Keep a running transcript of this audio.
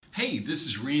Hey, this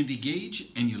is Randy Gage,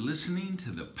 and you're listening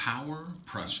to the Power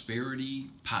Prosperity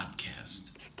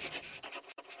Podcast.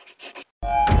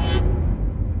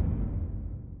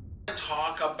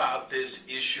 Talk about this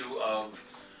issue of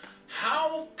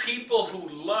how people who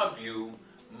love you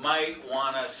might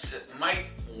want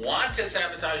to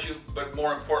sabotage you, but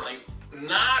more importantly,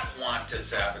 not want to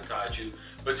sabotage you,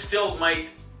 but still might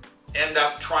end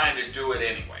up trying to do it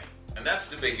anyway. And that's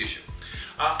the big issue.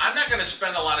 I'm not going to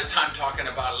spend a lot of time talking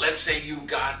about, let's say you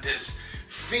got this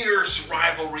fierce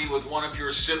rivalry with one of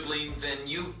your siblings and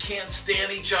you can't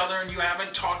stand each other and you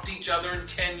haven't talked to each other in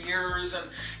 10 years and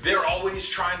they're always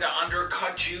trying to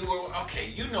undercut you.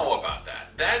 Okay, you know about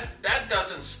that. That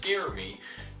doesn't scare me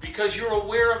because you're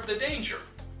aware of the danger.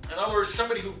 In other words,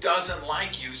 somebody who doesn't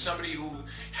like you, somebody who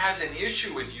has an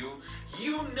issue with you,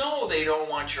 you know they don't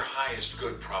want your highest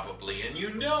good probably, and you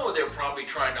know they're probably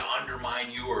trying to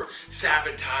undermine you or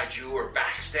sabotage you or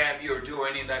backstab you or do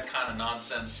any of that kind of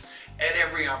nonsense at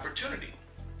every opportunity.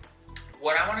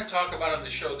 What I want to talk about on the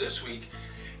show this week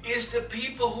is the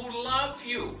people who love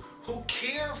you, who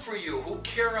care for you, who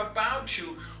care about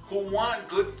you, who want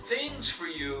good things for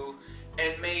you,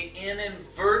 and may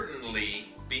inadvertently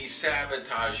be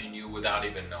sabotaging you without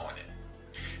even knowing it.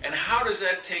 And how does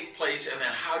that take place, and then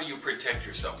how do you protect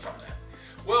yourself from that?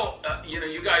 Well,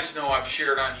 you guys know I've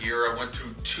shared on here, I went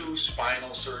through 2 spinal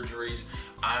surgeries.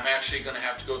 I'm actually going to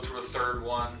have to go through a 3rd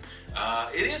one.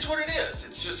 It is what it is.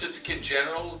 It's a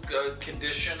congenital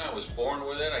condition. I was born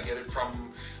with it. I get it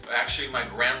from actually my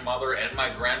grandmother and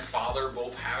my grandfather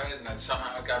both have it, and that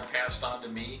somehow it got passed on to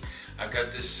me. I've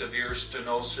got this severe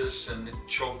stenosis, and it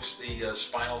chokes the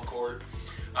spinal cord.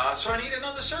 So I need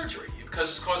another surgery because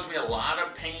it's caused me a lot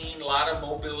of pain, a lot of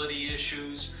mobility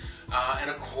issues, and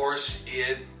of course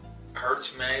it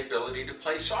hurts my ability to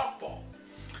play softball.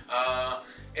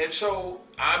 And so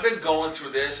I've been going through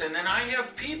this, and then I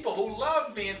have people who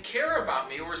love me and care about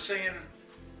me who are saying,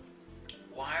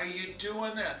 why are you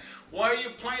doing that? Why are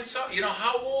you playing softball?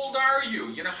 How old are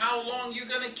you? How long are you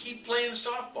going to keep playing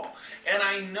softball? And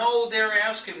I know they're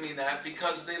asking me that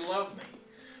because they love me.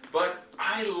 But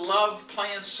I love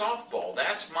playing softball.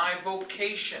 That's my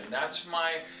vocation. That's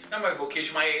not my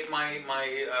vocation,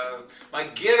 my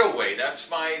getaway. That's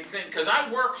my thing. Because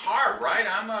I work hard, right?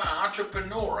 I'm an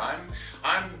entrepreneur.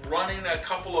 I'm running a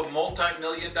couple of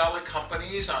multi-million-dollar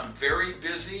companies. I'm very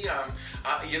busy. And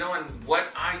what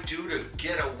I do to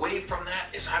get away from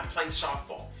that is I play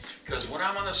softball. Because when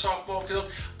I'm on the softball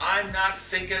field, I'm not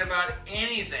thinking about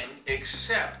anything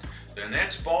except the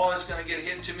next ball that's going to get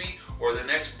hit to me or the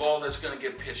next ball that's going to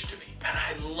get pitched to me. And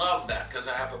I love that because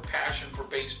I have a passion for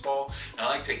baseball. I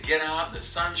like to get out in the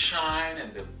sunshine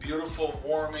and the beautiful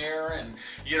warm air and,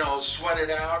 sweat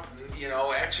it out and,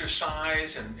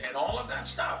 exercise and all of that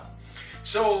stuff.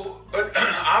 So, but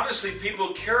obviously people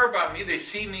care about me. They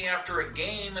see me after a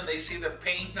game and they see the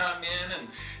pain I'm in and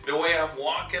the way I'm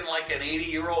walking like an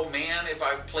 80-year-old man if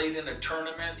I played in a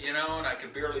tournament, and I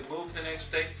could barely move the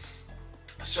next day.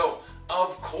 So,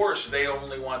 of course, they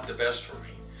only want the best for me.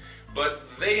 But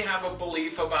they have a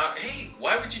belief about, hey,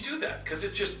 why would you do that? Because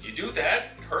it's just, you do that,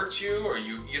 it hurts you, or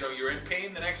you're in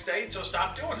pain the next day, so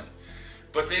stop doing it.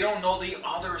 But they don't know the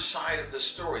other side of the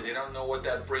story. They don't know what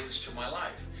that brings to my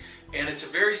life. And it's a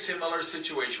very similar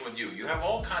situation with you. You have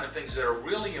all kinds of things that are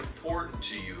really important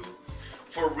to you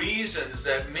for reasons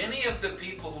that many of the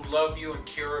people who love you and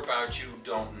care about you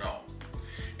don't know.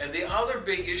 And the other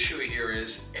big issue here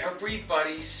is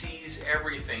everybody sees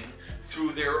everything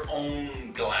through their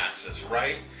own glasses,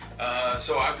 right?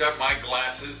 So I've got my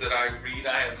glasses that I read.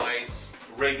 I have my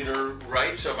regular,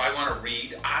 right? So if I want to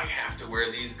read, I have to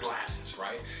wear these glasses,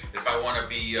 right? If I want to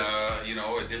be,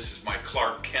 this is my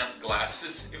Clark Kent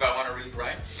glasses, if I want to read,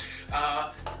 right?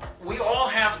 We all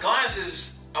have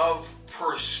glasses of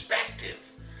perspective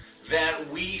that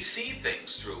we see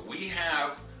things through. We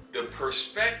have the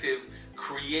perspective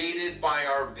created by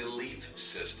our belief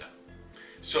system.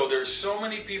 So there's so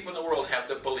many people in the world have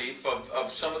the belief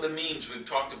of some of the memes we've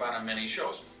talked about on many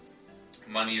shows.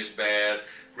 Money is bad,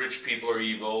 rich people are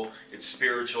evil, it's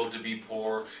spiritual to be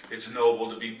poor, it's noble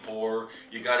to be poor,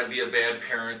 you got to be a bad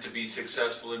parent to be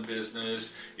successful in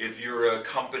business, if you're a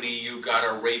company you got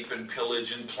to rape and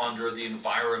pillage and plunder the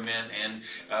environment and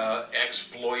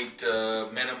exploit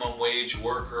minimum wage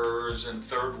workers and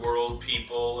third world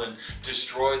people and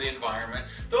destroy the environment.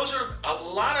 Those are a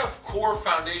lot of core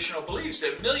foundational beliefs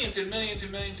that millions and millions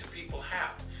and millions of people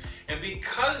have. And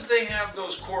because they have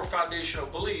those core foundational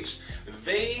beliefs,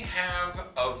 they have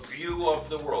a view of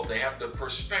the world. They have the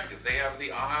perspective. They have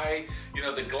the eye,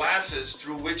 the glasses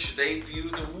through which they view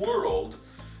the world,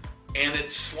 and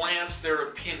it slants their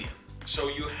opinion. So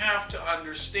you have to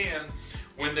understand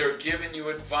when they're giving you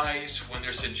advice, when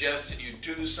they're suggesting you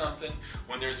do something,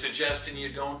 when they're suggesting you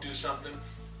don't do something,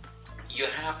 you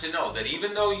have to know that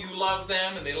even though you love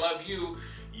them and they love you,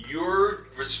 your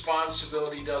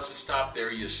responsibility doesn't stop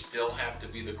there. You still have to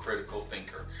be the critical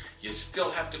thinker. You still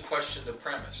have to question the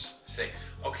premise. Say,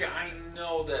 okay, I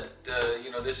know that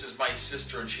this is my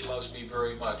sister and she loves me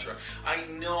very much, or I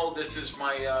know this is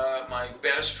my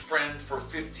best friend for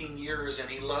 15 years and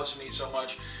he loves me so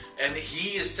much, and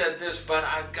he has said this, but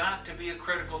I've got to be a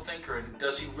critical thinker. And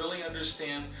does he really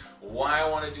understand why I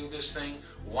want to do this thing?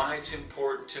 Why it's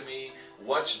important to me?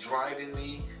 What's driving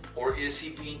me? Or is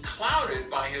he being clouded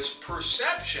by his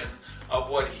perception of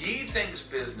what he thinks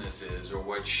business is, or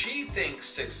what she thinks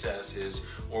success is,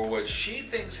 or what she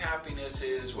thinks happiness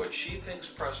is, what she thinks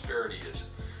prosperity is?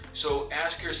 So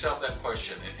ask yourself that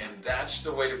question, and that's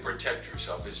the way to protect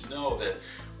yourself, is know that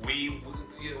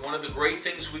one of the great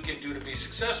things we can do to be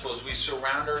successful is we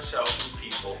surround ourselves with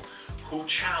people who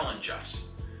challenge us.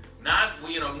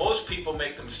 Most people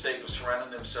make the mistake of surrounding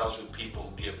themselves with people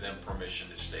who give them permission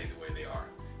to stay the way they are.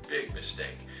 Big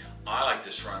mistake. I like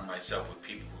to surround myself with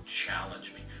people who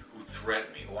challenge me, who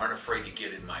threaten me, who aren't afraid to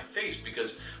get in my face,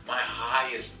 because my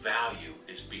highest value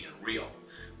is being real.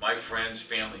 My friends,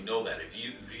 family know that.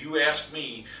 If you ask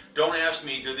me, don't ask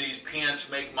me, do these pants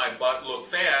make my butt look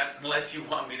fat, unless you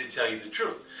want me to tell you the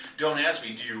truth. Don't ask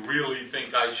me, do you really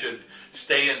think I should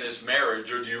stay in this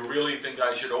marriage, or do you really think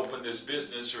I should open this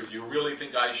business, or do you really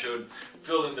think I should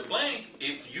fill in the blank,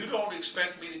 if you don't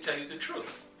expect me to tell you the truth.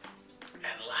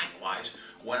 And likewise,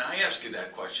 when I ask you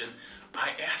that question,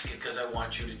 I ask it because I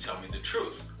want you to tell me the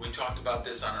truth. We talked about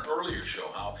this on an earlier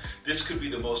show, how this could be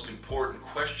the most important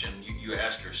question you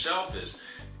ask yourself is,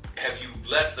 have you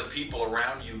let the people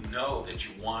around you know that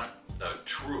you want the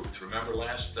truth? Remember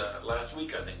last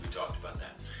week, I think we talked about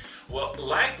that. Well,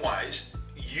 likewise,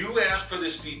 you ask for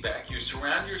this feedback. You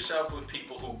surround yourself with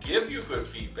people who give you good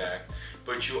feedback,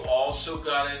 but you also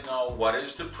got to know what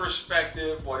is the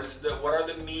perspective, what are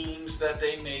the memes that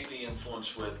they may be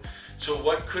influenced with. So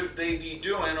what could they be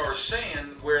doing or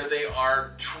saying where they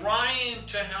are trying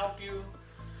to help you,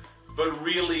 but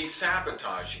really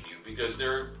sabotaging you because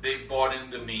they bought in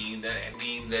the meme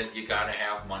that you got to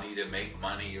have money to make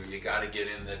money, or you got to get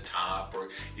in the top, or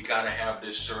you got to have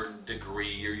this certain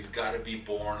degree, or you've got to be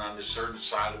born on this certain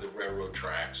side of the railroad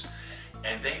tracks.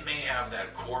 And they may have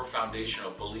that core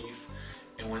foundational belief,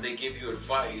 and when they give you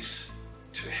advice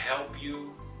to help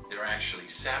you, they're actually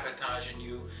sabotaging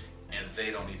you, and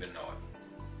they don't even know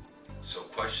it. So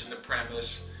question the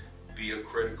premise, be a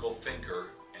critical thinker,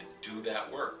 and do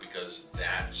that work, because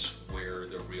that's where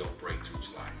the real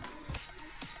breakthroughs lie.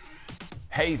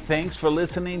 Hey, thanks for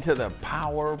listening to the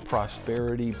Power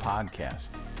Prosperity Podcast.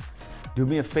 Do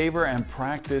me a favor and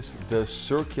practice the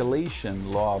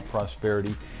circulation law of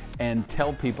prosperity and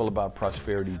tell people about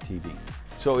Prosperity TV.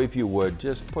 So if you would,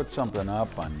 just put something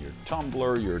up on your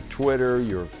Tumblr, your Twitter,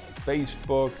 your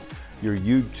Facebook, your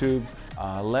YouTube.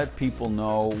 Let people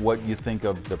know what you think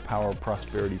of the Power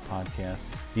Prosperity Podcast.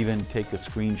 Even take a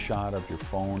screenshot of your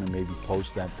phone and maybe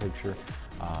post that picture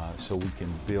so we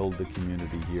can build the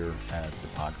community here at the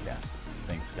podcast.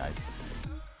 Thanks, guys.